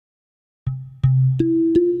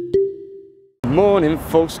morning,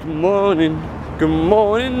 folks, good morning. Good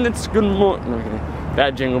morning, it's good morning. No, okay.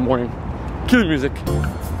 Bad jingle morning. Cue the music.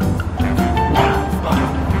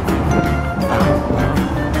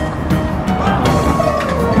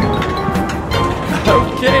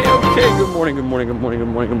 Okay, good morning, good morning, good morning, good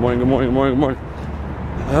morning, good morning, good morning, good morning, good morning.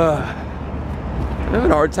 I'm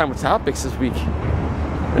having a hard time with topics this week.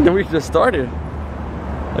 And the week just started.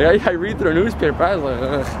 Like, I read through a newspaper, I was like,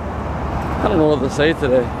 I don't know what to say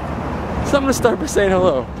today. So I'm gonna start by saying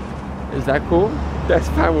hello. Is that cool? That's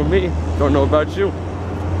fine with me. Don't know about you.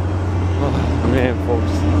 Oh, man,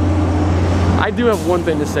 folks. I do have one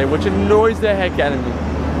thing to say, which annoys the heck out of me.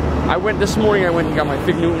 This morning I went and got my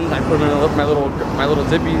Fig Newtons. I put them in my little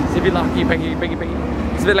zippy locky, peggy.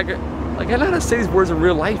 It's a bit like I don't know how to say these words in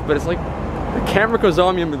real life, but it's like the camera goes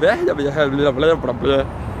on me and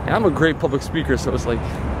I'm a great public speaker, so it's like,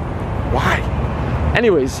 why?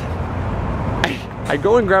 Anyways, I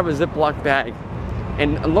go and grab a Ziploc bag,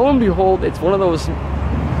 and lo and behold, it's one of those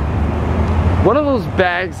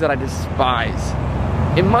bags that I despise.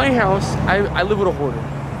 In my house, I live with a hoarder.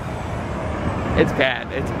 It's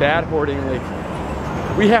bad hoarding. Like,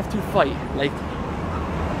 we have to fight, like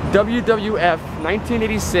WWF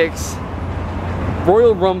 1986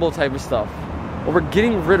 Royal Rumble type of stuff, where we're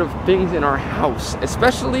getting rid of things in our house,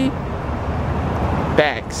 especially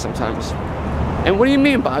bags sometimes. And what do you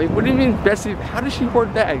mean, Bobby? What do you mean, Betsy? How does she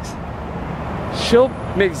hoard bags? She'll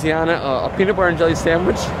make Ziana a peanut butter and jelly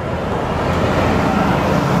sandwich.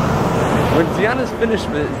 When Ziana's finished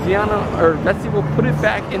with it, Betsy will put it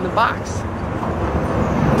back in the box.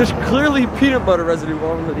 There's clearly peanut butter residue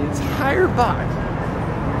all over the entire box,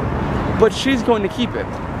 but she's going to keep it.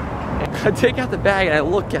 I take out the bag and I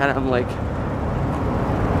look at it, I'm like,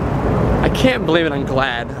 I can't blame it on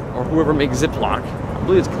Glad or whoever makes Ziploc. I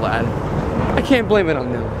believe it's Glad. I can't blame it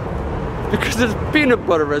on them because there's peanut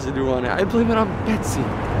butter residue on it. I blame it on Betsy.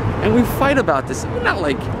 And we fight about this. We're not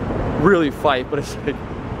like really fight, but it's like,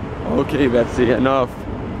 okay, Betsy, enough.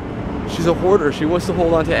 She's a hoarder. She wants to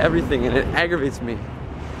hold on to everything, and it aggravates me.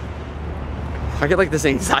 I get like this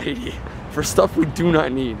anxiety for stuff we do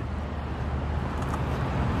not need.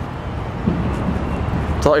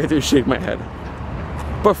 That's all I can do is shake my head.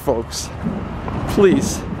 But folks,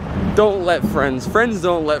 please, don't let friends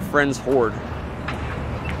don't let friends hoard.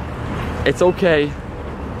 It's okay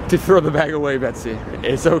to throw the bag away, Betsy.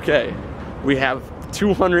 It's okay. We have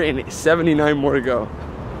 279 more to go.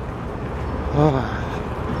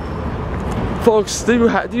 Folks, do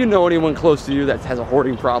you know anyone close to you that has a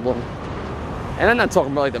hoarding problem? And I'm not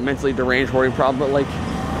talking about like the mentally deranged hoarding problem, but like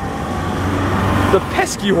the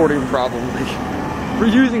pesky hoarding problem. Like, we're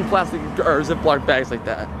using plastic or Ziploc bags like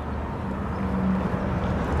that.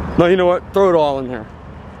 No, you know what? Throw it all in there.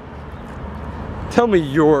 Tell me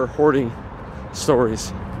your hoarding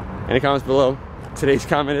stories in the comments below. Today's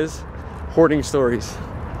comment is hoarding stories.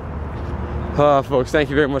 Folks, thank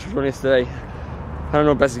you very much for joining us today. I don't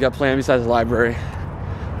know what Betsy's got planned besides the library.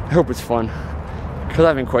 I hope it's fun, because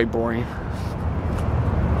I've been quite boring.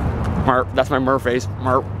 Marp, that's my Murph face.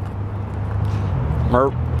 Marp.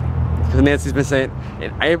 Marp. Because Nancy's been saying,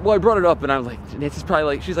 and I brought it up and I'm like, Nancy's probably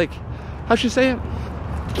like, she's like, how'd she say it?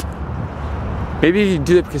 Maybe you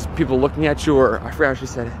do it because people looking at you, or I forgot how she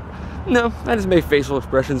said it. No, I just make facial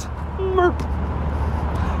expressions. Merp.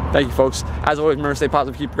 Thank you, folks. As always, remember, stay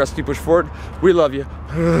positive, keep progressive, keep pushing forward. We love you.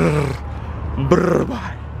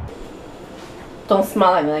 Bye. Don't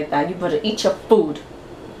smile at me like that. You better eat your food.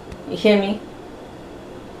 You hear me?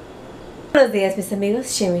 Buenos días, mis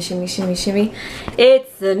amigos. Shimmy, shimmy, shimmy, shimmy.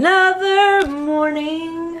 It's another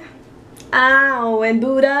morning. Ow, and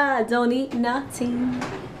Buddha don't eat nothing.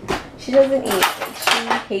 She doesn't eat. She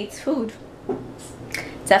hates food.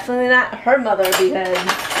 Definitely not her mother, because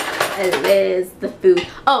it is the food.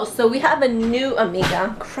 Oh, so we have a new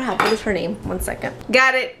amiga. Crap, what is her name? 1 second.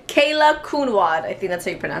 Got it. Kayla Kunwad. I think that's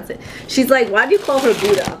how you pronounce it. She's like, why do you call her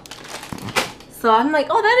Buddha? So I'm like,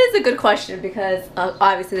 oh, that is a good question, because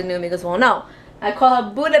obviously the new amigas won't know. I call her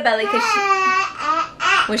Buddha belly because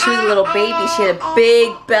when she was a little baby, she had a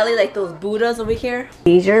big belly like those Buddhas over here.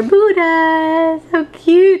 These are Buddhas. How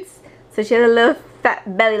cute. So she had a little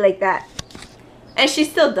fat belly like that. And she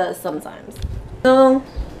still does sometimes. So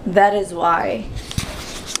that is why.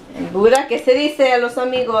 And Buddha, ¿qué se dice a los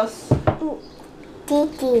amigos?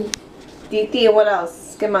 Titi. Titi, what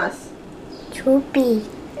else? ¿Qué más? Chupi.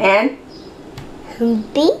 And?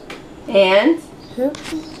 Humpy. And?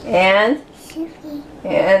 Humpy. And? Chupi.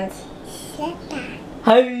 And? Seta.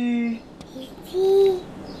 Hi. Iti.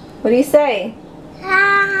 What do you say?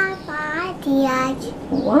 Abadiach.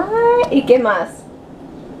 What? ¿Y qué más?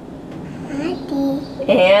 Adi.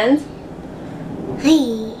 And?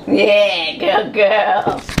 Hi. Yeah,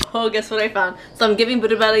 girl. Oh, guess what I found? So I'm giving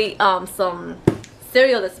Buddha Belly some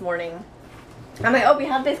cereal this morning. I'm like, oh, we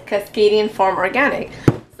have this Cascadian Farm Organic.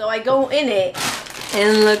 So I go in it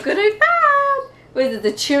and look what I found. What is it?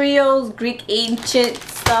 The Cheerios, Greek ancient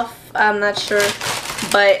stuff. I'm not sure.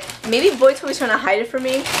 But maybe BOYTOY was trying to hide it from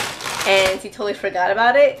me and he totally forgot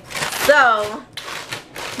about it. So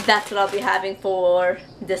that's what I'll be having for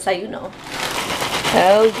desayuno.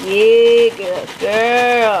 Oh yeah,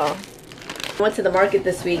 girl. I went to the market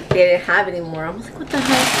this week. They didn't have it anymore. I was like, what the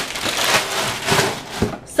heck?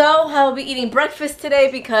 So I'll be eating breakfast today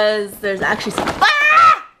because there's actually some.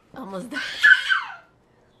 Ah! Almost died.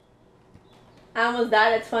 I almost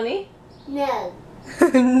died. That's funny. No.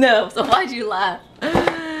 No. So why'd you laugh?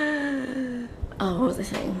 Oh, what was I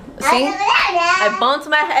saying? See? I bumped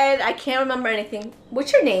my head. I can't remember anything.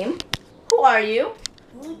 What's your name? Who are you?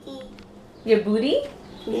 Booty. Your booty?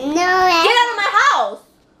 No. Get out of my house!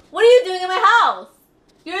 What are you doing in my house?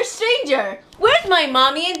 You're a stranger. Where's my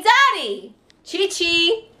mommy and daddy?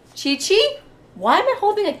 Chi-Chi. Chi-Chi? Why am I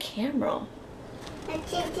holding a camera? A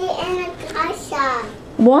Titi and a Gasha.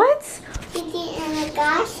 What? Titi and a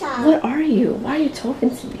Gasha. What are you? Why are you talking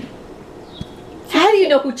to me? How do you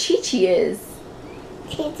know who Chi-Chi is?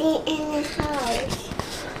 Titi in the house.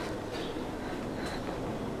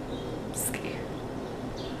 I'm scared.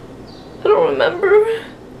 I don't remember.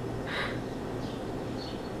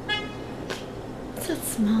 What's that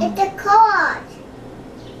smell? It's a car.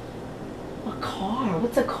 A car?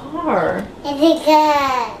 What's a car? It's a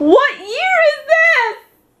car. What year is this?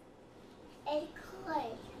 It's a car.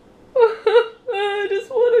 I just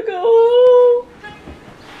want to go home.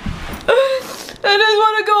 I just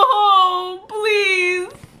want to go home,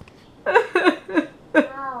 please.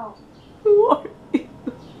 No. Who are you?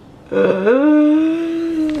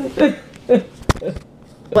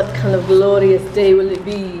 What kind of glorious day will it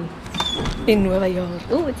be in Nueva York?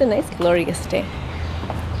 Oh, it's a nice glorious day.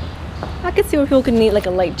 I could see where people could need like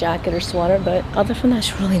a light jacket or sweater, but other than that,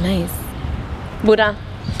 it's really nice. Buddha,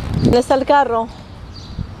 ¿dónde está el carro?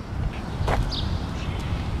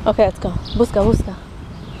 Okay, let's go. Busca, busca.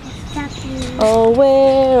 Oh,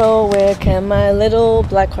 where can my little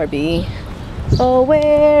black car be? Oh,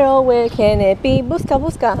 where can it be? Busca,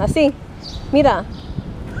 busca. Así. Mira.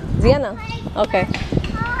 Diana. Okay.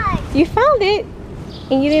 You found it,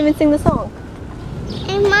 and you didn't even sing the song.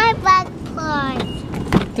 In my black car.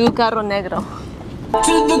 Tu carro negro.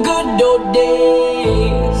 To the good old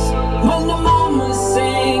days when the mama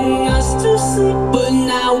sang us to sleep, but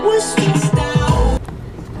now we're stressed out.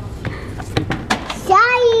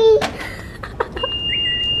 Sorry.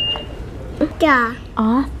 Yeah.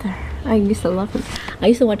 Arthur. I used to love him. I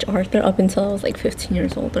used to watch Arthur up until I was like 15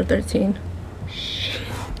 years old or 13. Shh.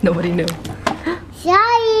 Nobody knew.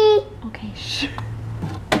 Sorry. Okay, shh.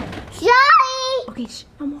 Sorry. Okay, shh.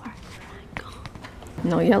 No more. Go.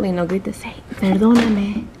 No yelling, no grites. Say,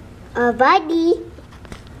 perdóname. Buddy.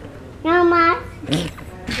 No more.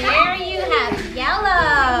 There you have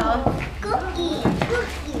yellow. Cookie.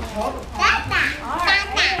 Cookie. Tata.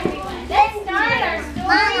 Tata. Let's start our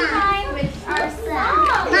story time with our song.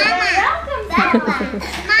 Mama. Welcome, Papa.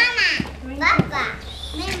 Mama. Papa.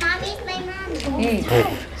 My mommy's my mommy.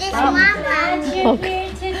 Just mama. You're here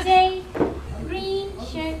today. Green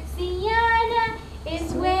shirt, Sienna is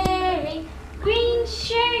wearing. Green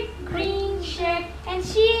shirt, and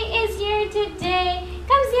she is here today.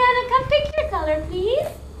 Come, Sienna, come pick your color, please.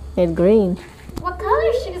 It's green. What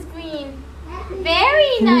color is green?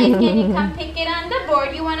 Very nice. Can you come pick it on the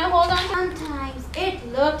board? You want to hold on? Sometimes it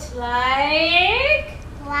looks like...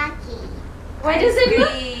 Lucky. What does it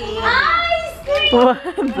look? Ice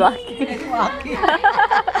cream. Blocking. It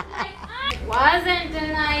wasn't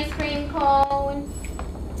an ice cream cone.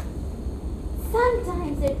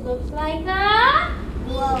 Sometimes it looks like a...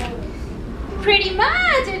 Whoa. Pretty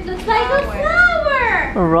much. It looks like a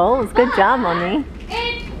flower. Rose. Good job, mommy.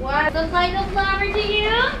 It looks like a flower to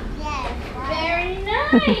you? Yes. Very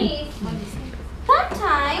nice.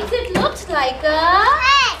 Sometimes it looks like a...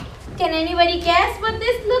 Can anybody guess what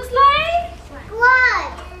this looks like?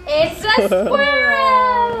 What? It's a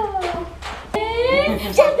squirrel.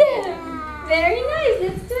 Shut them. Very nice.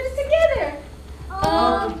 Let's do it together.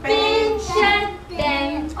 Open, shut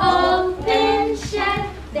them. Open, shut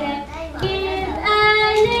them. Give a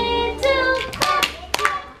little clap,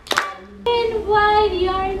 clap, clap. And wide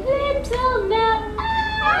your little mouth.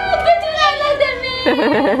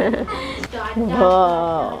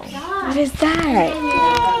 Whoa. What is that?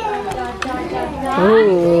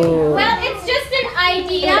 Ooh. Well, it's just an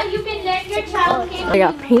idea. You can let your child pick. I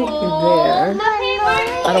got paint there.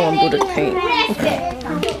 I don't want Buddha paint.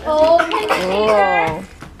 Open the paper. Whoa.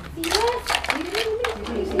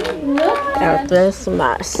 Let's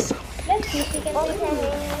mess.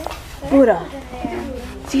 Buddha.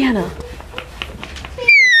 Sienna.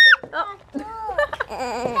 Oh.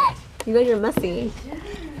 You guys are messy.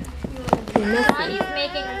 You're messy. Mommy's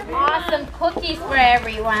making awesome cookies for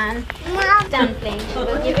everyone. Done playing. She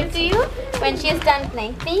will give it to you when she's done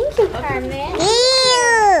playing. Thank you, Carmen.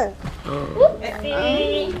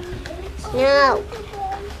 Oopsie. No.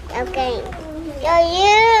 Okay. So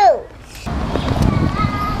you.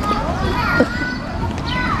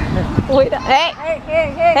 Wait, hey!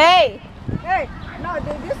 Hey! Hey, no,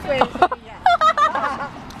 do this way, Sophia.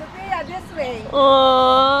 Sophia, this way.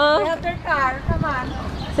 Aww. Help her car. Come on.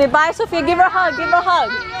 Say bye, Sophia. Give her a hug. Give her a hug.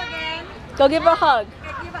 See you again. Go give her a hug.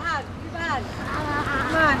 Okay, give a hug. Give a hug.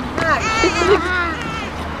 Come on, hug.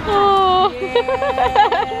 Oh.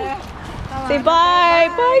 Yeah. Come Say on. bye.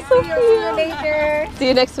 Bye, See you Sophia. later. See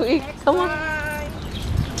you next week. Come on. Bye.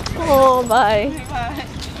 Oh, bye.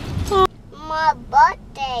 My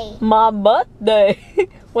birthday. My birthday.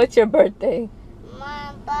 What's your birthday?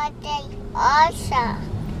 My birthday also.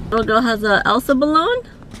 Little girl has a Elsa balloon.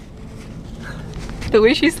 The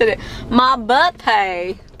way she said it. My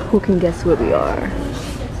birthday. Who can guess where we are?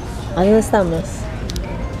 ¿Dónde estamos?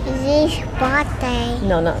 This birthday.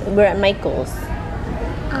 No, we're at Michael's.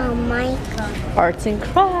 Oh my God. Arts and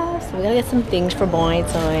crafts. We gotta get some things for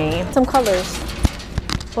BOYTOY. Some colors.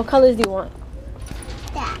 What colors do you want?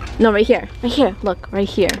 That. No, right here. Right here. Look, right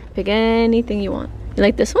here. Pick anything you want. You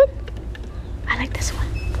like this one? I like this one.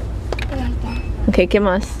 Like that. Okay, ¿qué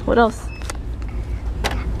más? What else?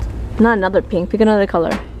 Not another pink. Pick another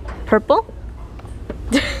color. Purple?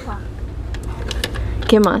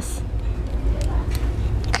 ¿Qué más?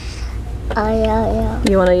 Oh yeah.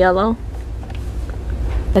 You want a yellow?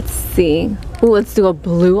 Let's see. Ooh, let's do a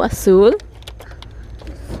blue, azul.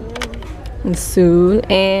 Azul.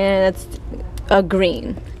 And let's a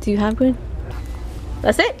green. Do you have green?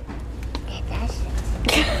 That's it? That's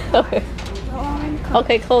Okay.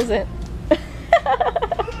 Okay, close it.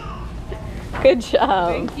 Good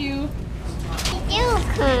job. You.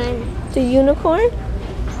 unicorn. The unicorn?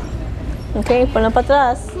 Okay, ponla para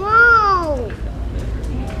atrás. Wow.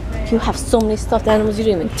 You have so many stuffed animals, you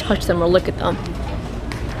don't even touch them or look at them.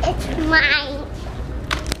 It's mine.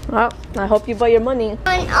 Well, I hope you bought your money.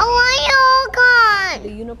 Oh, unicorn.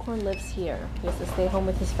 The unicorn lives here. He has to stay home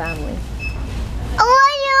with his family.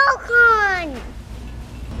 Oh, unicorn.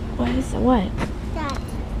 What is it? What? That.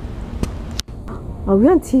 Are we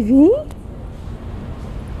on TV?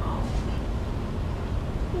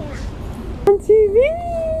 Yeah. On TV?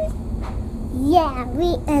 Yeah,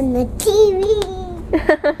 we in the TV.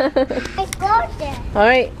 I got there.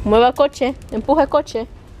 Alright, mueva el coche. Empuja el coche.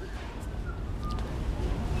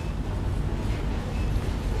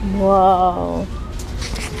 Wow.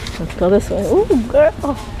 Let's go this way. Ooh, girl.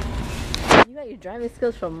 You got your driving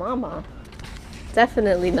skills from mama.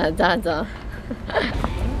 Definitely not dada.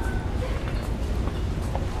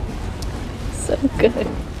 So good.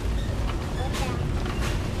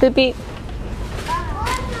 Beep beep.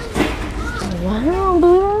 Wow,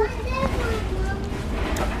 boo.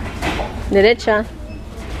 Derecha.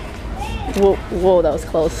 Whoa, whoa, that was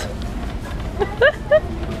close.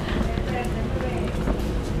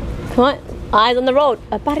 Come on, eyes on the road.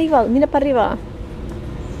 Para arriba, mira para arriba.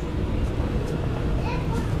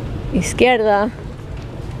 Izquierda.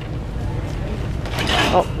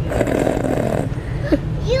 Oh.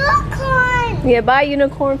 Unicorn. Yeah, bye,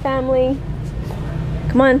 unicorn family.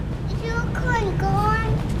 Come on. Unicorn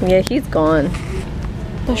gone. Yeah, he's gone.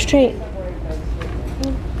 Go straight.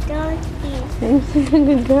 Don't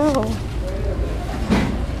Good girl.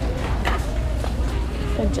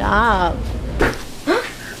 Good job.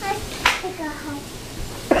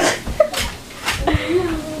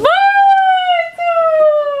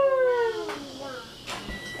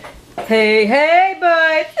 Hey, hey,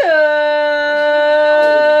 BOYTOY!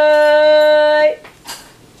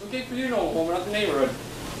 It's okay for you to know, we're not the neighborhood.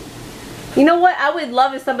 You know what? I would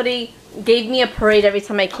love if somebody gave me a parade every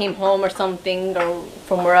time I came home or something, or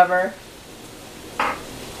from wherever.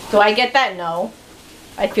 Do I get that? No.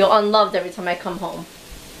 I feel unloved every time I come home.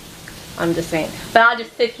 I'm just saying. But I'll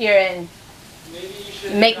just sit here and Maybe you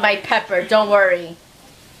should make my pepper. Don't worry.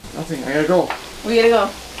 Nothing, I gotta go. Where you gonna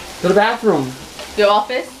go? To the bathroom. Your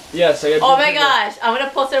office? Yes, I gotta Oh my gosh. I'm gonna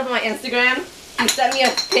post it up on my Instagram. You sent me a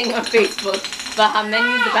thing on Facebook about how men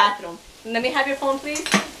use the bathroom. Let me have your phone, please.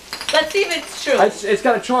 Let's see if it's true. It's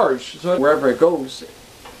got a charge, so wherever it goes,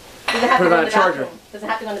 Does it have put to it go on in a the charger. bathroom? Does it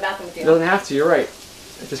have to go in the bathroom with it you? doesn't have to, you're right.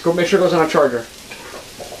 Just go make sure it goes on a charger.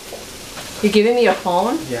 You're giving me your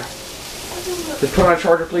phone? Yeah. Just put on a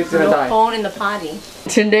charger, please. It's gonna No die. phone in the potty.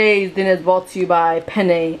 Today's dinner is brought to you by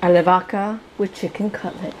penne alla vodka with chicken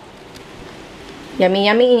cutlet. Yummy,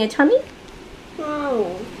 yummy in your tummy?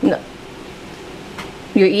 No. No.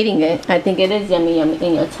 You're eating it. I think it is yummy, yummy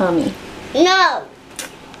in your tummy. No.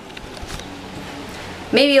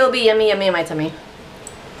 Maybe it'll be yummy, yummy in my tummy.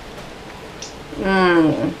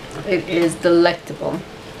 Mmm. It is delectable.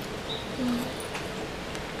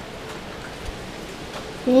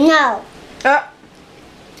 No.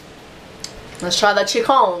 Let's try the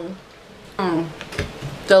chicken. Mmm.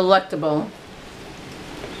 Delectable.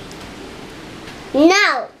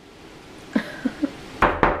 No.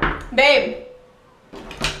 Babe.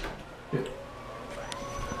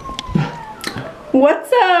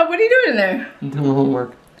 What are you doing in there? I'm doing my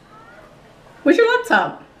homework. Where's your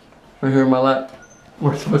laptop? Right here in my lap.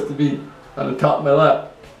 Where it's supposed to be. On the top of my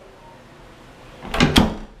lap.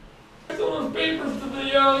 All those papers to the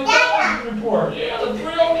intelligence report. Yeah, the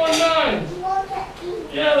 3019s.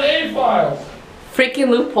 Yeah, the A files. Freaking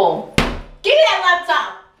loophole. Give me that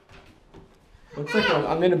laptop! Looks like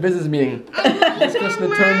I'm in a business meeting. Discussing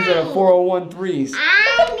the terms of 401(3)s. I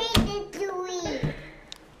need to eat.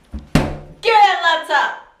 Give me that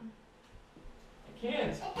laptop! I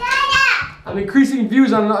can't. I'm increasing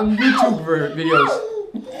views on YouTube videos.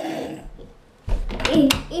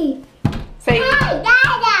 Say, Dada.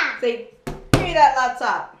 say, give me that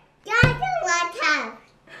laptop. Dada, laptop.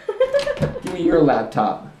 Give me your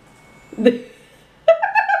laptop. Ew,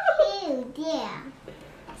 dear.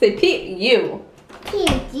 Say, Pete, you.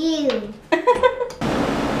 You.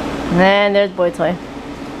 And there's BOYTOY.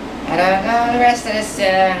 I don't know the rest of the song,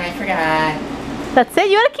 I forgot. That's it?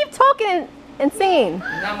 You gotta keep talking and singing.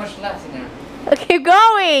 Not much left in there. Keep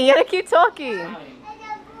going. You gotta keep talking.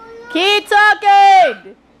 Keep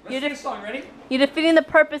talking! Let's sing a song, ready? You're defeating the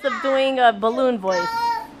purpose of doing a balloon voice.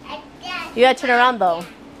 You gotta turn around though.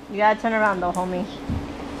 You gotta turn around though, homie.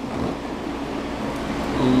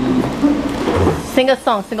 Sing a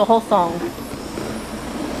song, sing a whole song.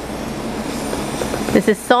 This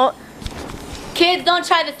is so... Kids, don't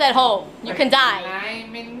try this at home. You can die.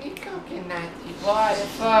 Lime in the coconut. You bought it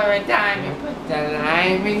for a dime. You put the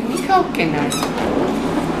lime in the coconut.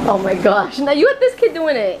 Oh my gosh. Now you got this kid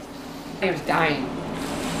doing it. I was dying.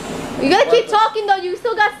 You gotta keep talking though. You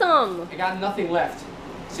still got some. I got nothing left.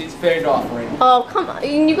 See, it's faded off already. Oh, come on.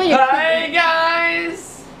 You got your... Hi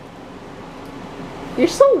guys! You're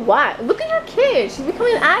so what? Look at your kid. She's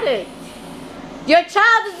becoming an addict. Your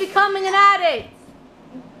child is becoming an addict.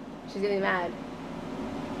 She's getting mad.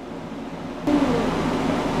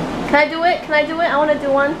 Can I do it? Can I do it? I want to do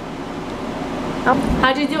one. Oh,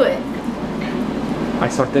 how'd you do it? I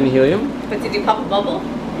sucked in helium. But did you pop a bubble?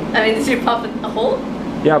 I mean, did you pop a hole?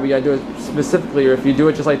 Yeah, but you gotta do it specifically, or if you do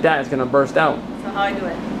it just like that, it's gonna burst out. So how I do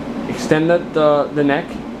it? Extend the neck.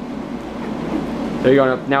 There you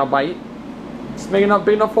go. Now bite. Just make enough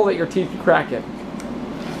big enough hole that your teeth can crack it.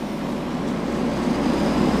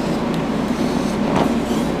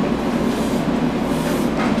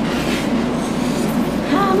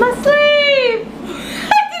 I'm asleep!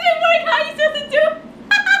 That didn't work! How are you supposed to do?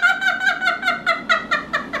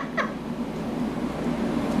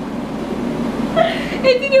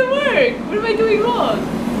 It didn't work! What am I doing wrong?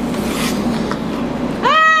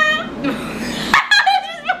 Ah! That's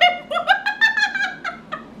just my voice!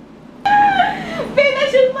 Babe,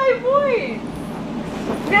 that's just my voice!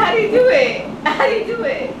 Now, how do you do it? How do you do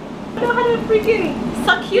it? I don't know how to freaking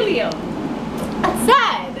suck helium. That's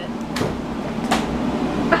sad.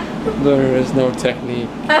 There is no technique.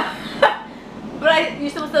 But you're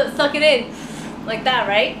supposed to suck it in. Like that,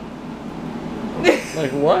 right?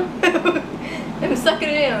 Like what? I'm sucking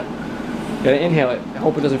it in. You gotta inhale it. I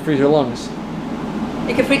hope it doesn't freeze your lungs.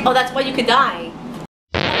 You can freeze. Oh, that's why you could die.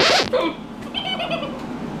 I'm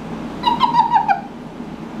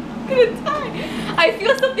gonna die. I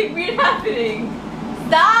feel something weird happening.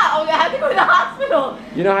 Stop! Oh, I have to go to the hospital.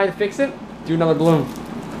 You know how to fix it? Do another balloon.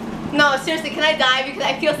 No, seriously, can I die? Because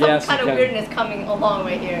I feel some Yes, kind you of can. weirdness coming along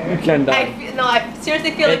right here. You can die. I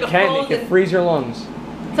seriously feel like It a can. It frozen. can freeze your lungs.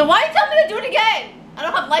 So why you tell me to do it again? I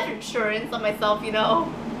don't have life insurance on myself, you know.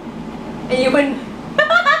 And you wouldn't.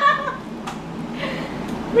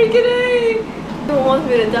 Freaking A! Who wants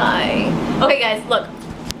me to die? Okay, guys, look.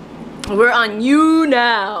 We're on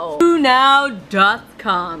YouNow.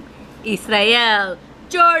 YouNow.com. Israel,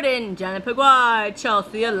 Jordan, Janet Paguay,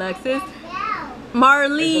 Chelsea, Alexis,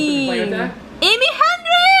 Marlene, Amy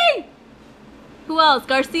Henry. Who else?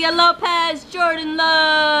 Garcia Lopez, Jordan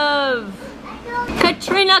Love,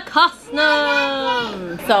 Katrina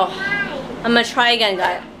Costner. So, I'm gonna try again,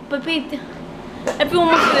 guys. But babe, everyone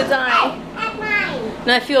wants me to die.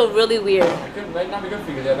 No, I feel really weird. It might not be good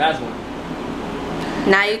for you. You have asthma.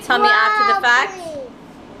 Now you tell me after the fact.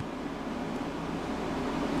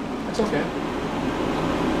 It's okay.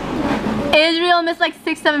 Israel missed like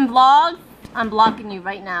 6-7 vlogs. I'm blocking you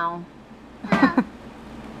right now.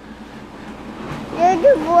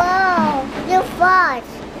 You're fast.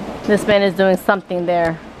 This man is doing something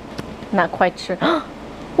there. Not quite sure.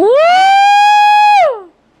 Woo!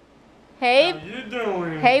 Hey. How you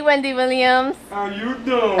doing? Hey, Wendy Williams. How you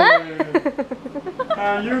doing?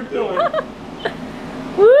 How you doing?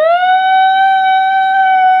 Woo!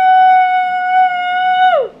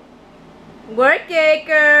 Work it,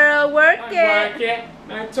 girl. Work it. Work it,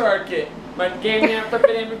 I twerk it. But give me a flip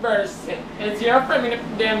it and reverse it. It's your friend,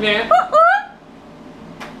 damn man.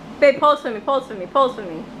 Babe, pose for me. Pose for me. Pose for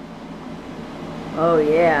me. Oh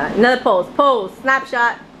yeah. Another pose. Pose.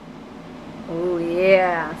 Snapshot. Oh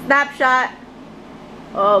yeah. Snapshot.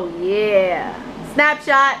 Oh yeah.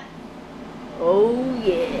 Snapshot. Oh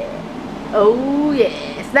yeah. Oh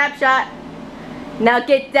yeah. Snapshot. Now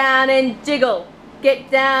get down and jiggle.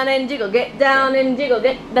 Get down and jiggle. Get down and jiggle.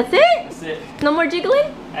 That's it? That's it. No more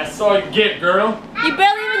jiggling? That's all you get, girl. You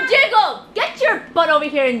barely even jiggle. Get your butt over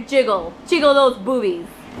here and jiggle. Jiggle those boobies.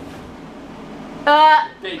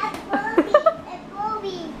 Baby.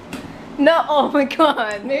 No, oh my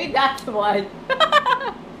god, maybe that's why.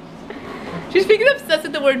 She's freaking obsessed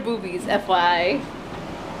with the word boobies, FYI.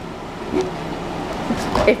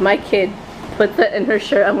 If my kid puts it in her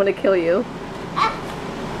shirt, I'm gonna kill you.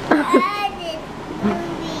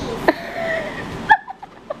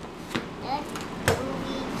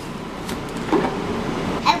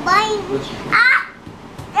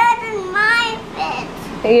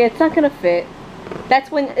 Yeah, it's not gonna fit.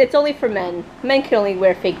 That's when it's only for men. Men can only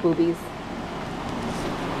wear fake boobies.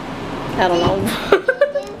 I don't know.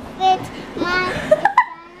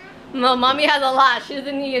 No, mommy has a lot. She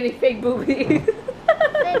doesn't need any fake boobies.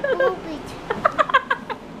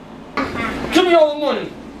 Give me all the money.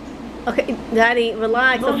 Okay, Daddy,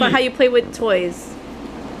 relax. That's not how you play with toys.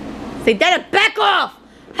 Say, Daddy, back off!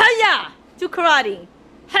 Hiya! Do karate.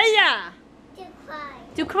 Hiya!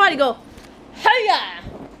 Do karate. Go. Hiya!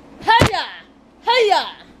 Hiya! Hiya!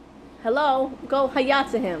 Hello? Go hiya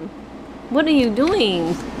to him. What are you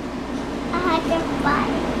doing? I had to fight.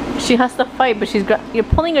 She has to fight, but you're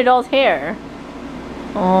pulling your doll's hair.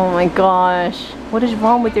 Oh my gosh. What is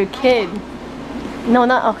wrong with your kid? No,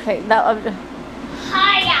 not okay. That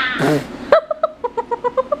Hiya!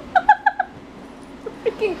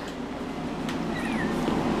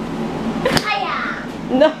 Hiya!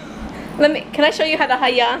 No. Can I show you how to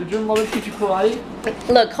hiya? Did your mother teach you karate?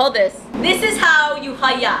 Look, hold this. This is how you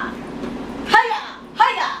hiya. Hiya!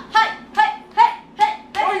 Hiya! Hi! Hi! Hey! Hey!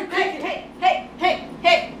 Hey! Hey! Hey! Hey!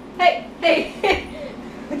 Hey! Hey! Hey! Hey!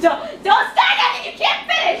 Don't start that! You can't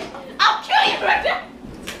finish! I'll kill you right now!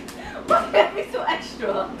 Why are you be so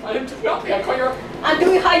extra? I didn't help me. I call your. I'm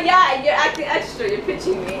doing hiya and you're acting extra. You're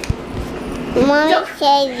pitching me. Mama You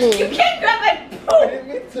shaving. can't grab my I poop! didn't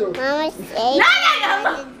mean to. Mama shaving. No!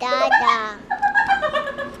 Dada.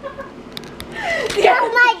 Yeah. Oh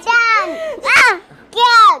my God! Ah!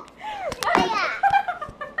 Get!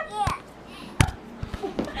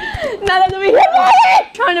 Nana, let me hit me!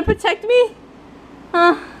 Trying to protect me?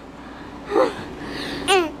 Help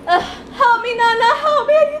me, Nana! Help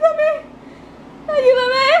me!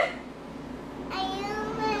 Ayúdame!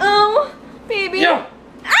 Ayúdame! Oh, baby! Yeah.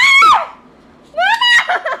 Ah!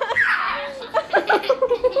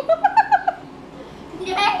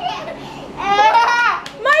 Nana!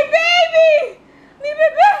 My baby! Mi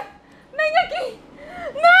bebé! Ven aquí!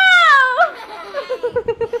 No!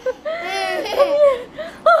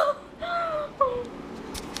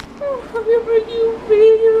 Have you ever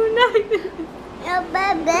reunited? Your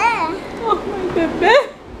baby. Oh, my baby!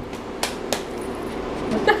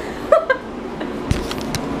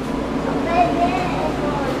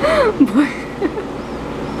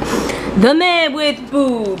 The man with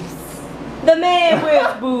boobs. The man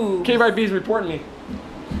with boobs. KYB's reporting me.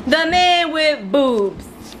 The man with boobs.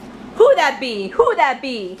 Who that be? Who that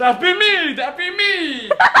be? That be me. That be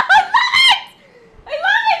me. I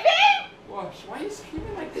love it, babe. Gosh, why are you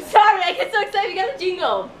screaming like this? Sorry, I get so excited. You got a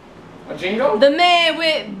jingle. A jingle? The man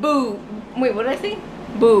with boobs. Wait, what did I say?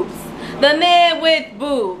 Boobs. The man with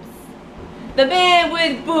boobs. The man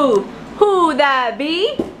with boobs. Who that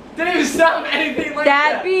be? Didn't even sound anything like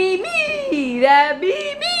That that. be me. That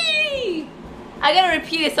be me. I gotta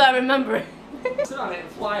repeat it so I remember. Sit on it and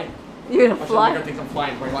fly. You're gonna Watch fly? I think I'm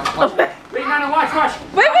flying. Wait, watch. Wait, Nana, watch.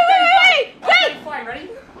 Wait. I'm flying. Ready?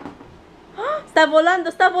 Está volando,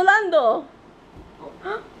 está volando.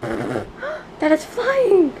 That is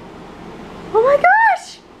flying. Oh my gosh.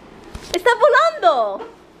 Está volando.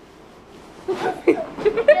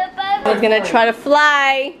 It's gonna try to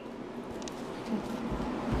fly.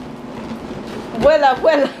 Vuela,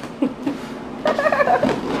 vuela.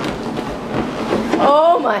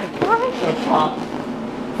 Oh my God.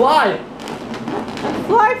 Fly!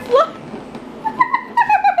 Fly, fly.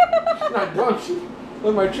 She's not done. She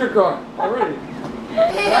let my trick on already.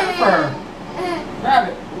 Grab it for her. Grab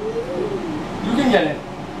it. You can get it.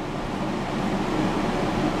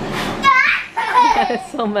 That is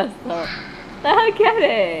so messed up. Let her get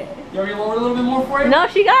it. You want me to lower a little bit more for you? No,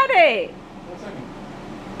 she got it. 1 second.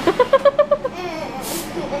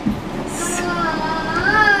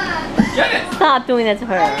 Get it! Stop doing that to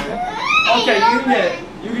her. Okay, you can get it.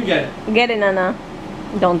 You can get it. Get it, Nana.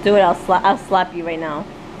 Don't do it. I'll slap you right now.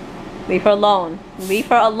 Leave her alone. Leave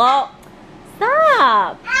her alone.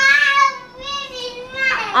 Stop.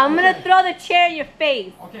 I'm gonna throw the chair in your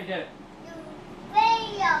face. Okay, get it.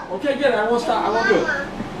 Okay, get it. I won't stop. I won't do it.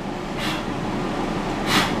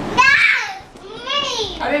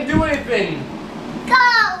 I didn't do anything.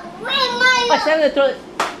 Oh, she's gonna throw it.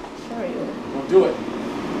 Sorry. Don't do it.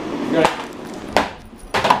 You got it.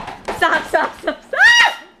 Stop, stop, stop,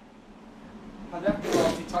 stop! How'd that feel?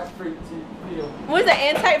 Anti-freeze. What is that,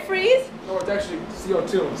 anti-freeze? No, it's actually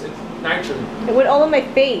CO2. It's nitrogen. It went all in my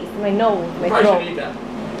face, my nose, my Probably throat. shouldn't eat that.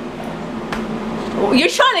 You're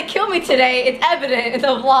trying to kill me today. It's evident in the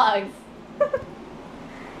vlogs.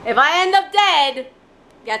 If I end up dead,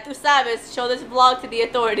 ya tú sabes, show this vlog to the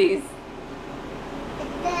authorities.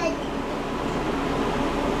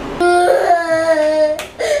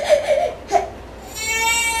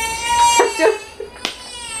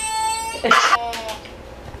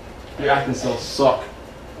 Your acting skills suck.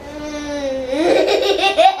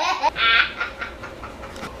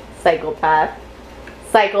 Psychopath.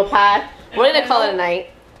 Psychopath. We're gonna call it a night.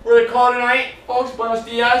 We're gonna call it a night, folks. Buenos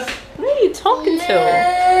dias. What are you talking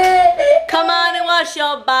to? Come on and wash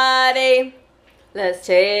your body. Let's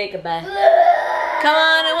take a bath. Come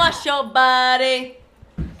on and wash your body.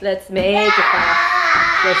 Let's make a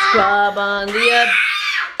bath. Let's scrub on the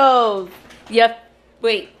toes.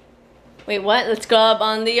 Wait, what? Let's scrub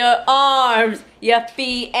on your arms, your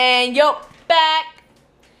feet, and your back.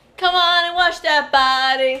 Come on and wash that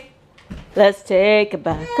body. Let's take a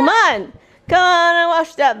bath. Come on. Come on and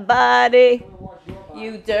wash that body.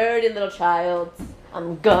 You dirty little child.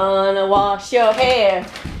 I'm gonna wash your hair.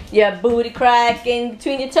 Your booty cracking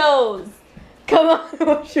between your toes. Come on and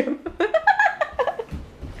wash your...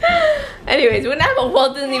 Anyways, we're gonna have a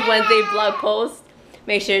Walt Disney Wednesday blog post.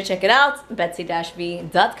 Make sure to check it out.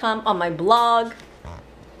 Betsy-V.com on my blog.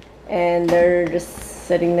 And they're just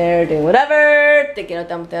sitting there doing whatever. Te quiero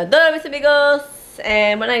tanto, te adoro, mis amigos.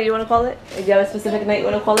 And what night do you want to call it? Do you have a specific night you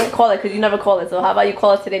want to call it? Call it, because you never call it. So how about you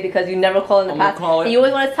call it today, because you never call it in the past. Call it. And you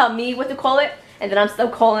always want to tell me what to call it. And then I'm still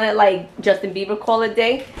calling it like Justin Bieber call it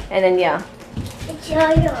day. And then, yeah.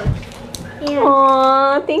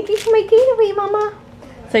 Aww, thank you for my Gatorade, Mama.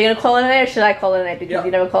 So you're going to call it a night, or should I call it a night? Because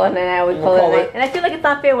you never call it a night, I always call it a night. And I feel like it's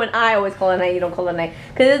not fair when I always call it a night, you don't call it a night.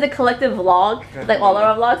 Because it's a collective vlog, like all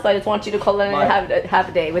our vlogs, so I just want you to call it a night and have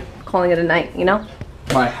a day with calling it a night, you know?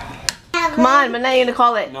 Bye. Come on, what night are you going to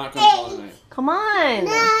call it? Not gonna call it a night. Come on.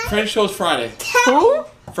 French toast Friday. Who?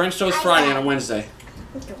 French toast Friday on a Wednesday.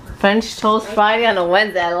 French toast Friday on a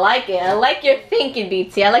Wednesday. I like it. I like your thinking,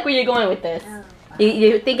 BT. I like where you're going with this.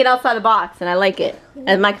 You're thinking outside the box, and I like it.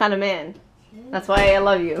 As my kind of man. That's why I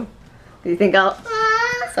love you. You think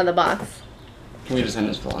outside the box. Can we just end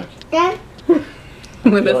this vlog? Yeah. I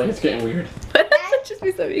feel like it's getting weird. Just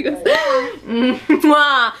be so amigos.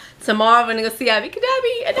 Mwah. Tomorrow we're gonna go see Abby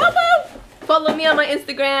Kadabi and Elmo. Follow me on my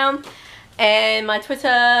Instagram and my Twitter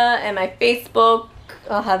and my Facebook.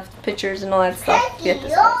 I'll have pictures and all that stuff. There's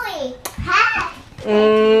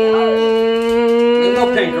no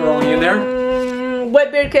pancaroni in there.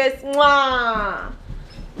 Wet beard kiss. Mwah.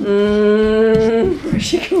 Where's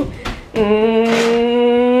she going?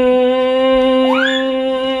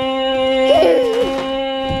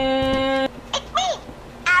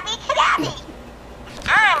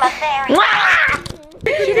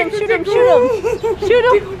 Shoot him, shoot him, shoot him. Shoot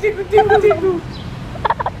him.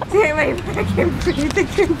 Damn, I can't breathe. I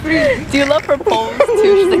can't breathe. Do you love her pose too?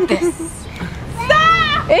 She's like this.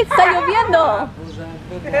 Stop! Está lloviendo.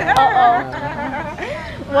 Uh-oh.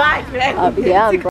 Why? Yeah,